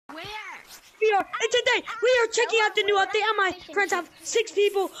And today we are checking out the new update, and my friends have 6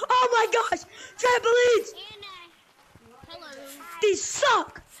 people. Oh my gosh, trampolines! These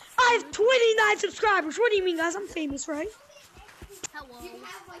suck. I have 29 subscribers. What do you mean, guys? I'm famous, right? Hello.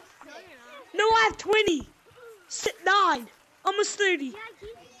 No, I have 20. 9. Almost 30.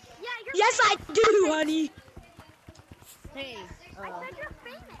 Yes, I do, honey. Hey,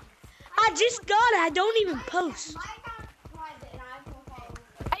 I just got it. I don't even post. Hey,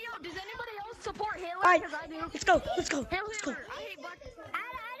 yo, does anybody else support Haley? Alright, Because I do. let's go. Let's go. Let's go. I hate Buck. I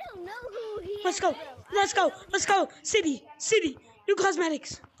don't know who he is. Let's go. Let's go. Let's go. City. New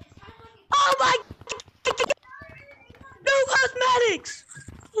cosmetics. Oh my. New cosmetics.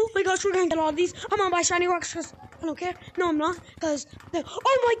 Oh my gosh, we're gonna get all of these. I'm gonna buy shiny rocks because I don't care. No, I'm not. Because oh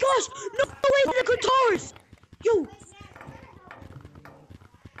my gosh, no way, the guitars. Yo.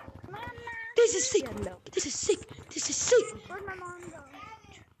 This is sick. This is sick. This is sick. Where's my mom going?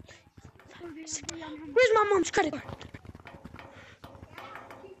 Where's my mom's credit card?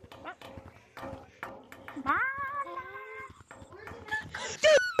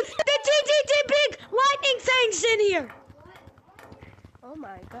 Dude, the TTT big lightning thing's in here. Oh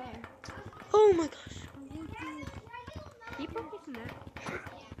my god. Oh my gosh. Keep focusing that.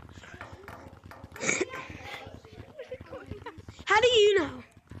 How do you know?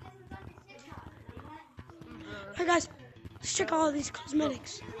 Alright guys, let's check all of these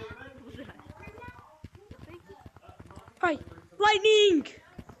cosmetics. Alright, lightning!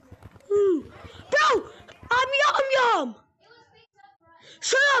 Ooh. Bro! I'm Yum!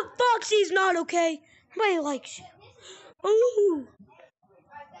 Shut up, Foxy's not okay. Nobody likes you. Ooh.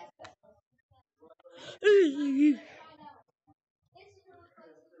 Ooh.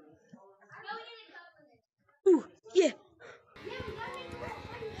 Ooh, yeah.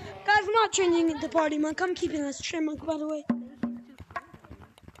 Guys, I'm not changing the party monk. I'm keeping this trim monk, by the way.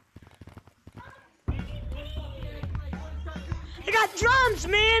 I got drums,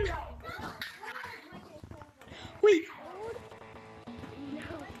 man. Wait.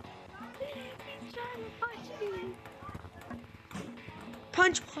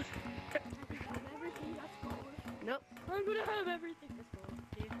 Punch what? Nope. I'm gonna have everything that's gold,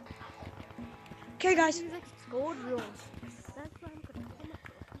 dude. Okay, guys. Gold rules. That's what I'm gonna come up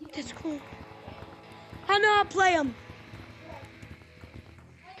with. That's cool. How do I play them?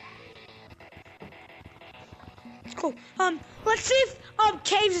 It's cool. Let's see if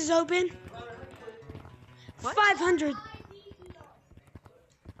Caves is open. What? 500.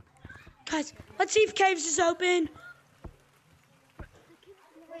 Guys, let's see if Caves is open.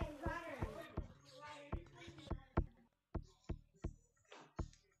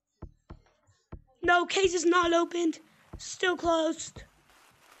 No, Caves is not opened. Still closed.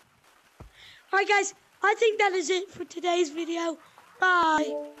 Alright guys, I think that is it for today's video.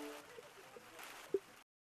 Bye.